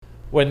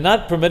We're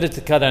not permitted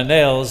to cut our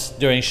nails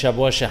during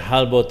Shavua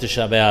Shehal Bo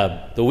Tisha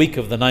B'Av, the week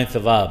of the 9th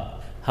of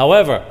Av.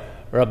 However,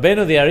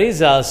 Rabbeinu the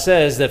Arizal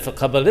says that for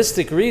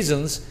Kabbalistic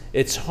reasons,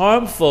 it's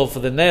harmful for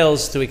the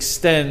nails to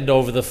extend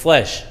over the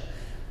flesh.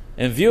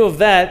 In view of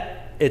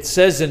that, it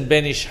says in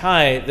Ben Ish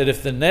Hai that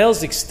if the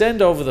nails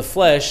extend over the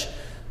flesh,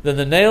 then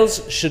the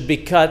nails should be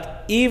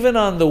cut even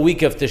on the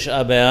week of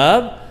Tisha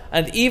B'Av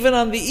and even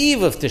on the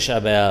eve of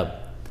Tisha B'Av.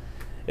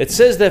 It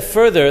says there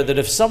further that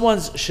if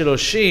someone's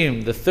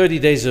Shiloshim, the 30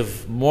 days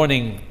of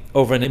mourning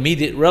over an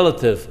immediate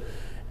relative,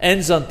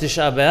 ends on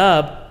Tisha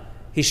B'Av,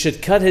 he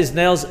should cut his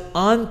nails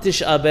on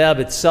Tisha B'Av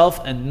itself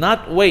and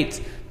not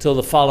wait till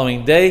the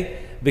following day,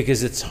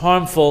 because it's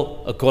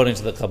harmful according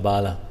to the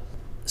Kabbalah.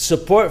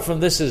 Support from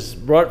this is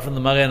brought from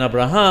the Magen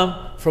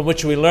Abraham, from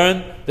which we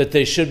learn that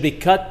they should be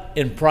cut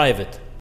in private.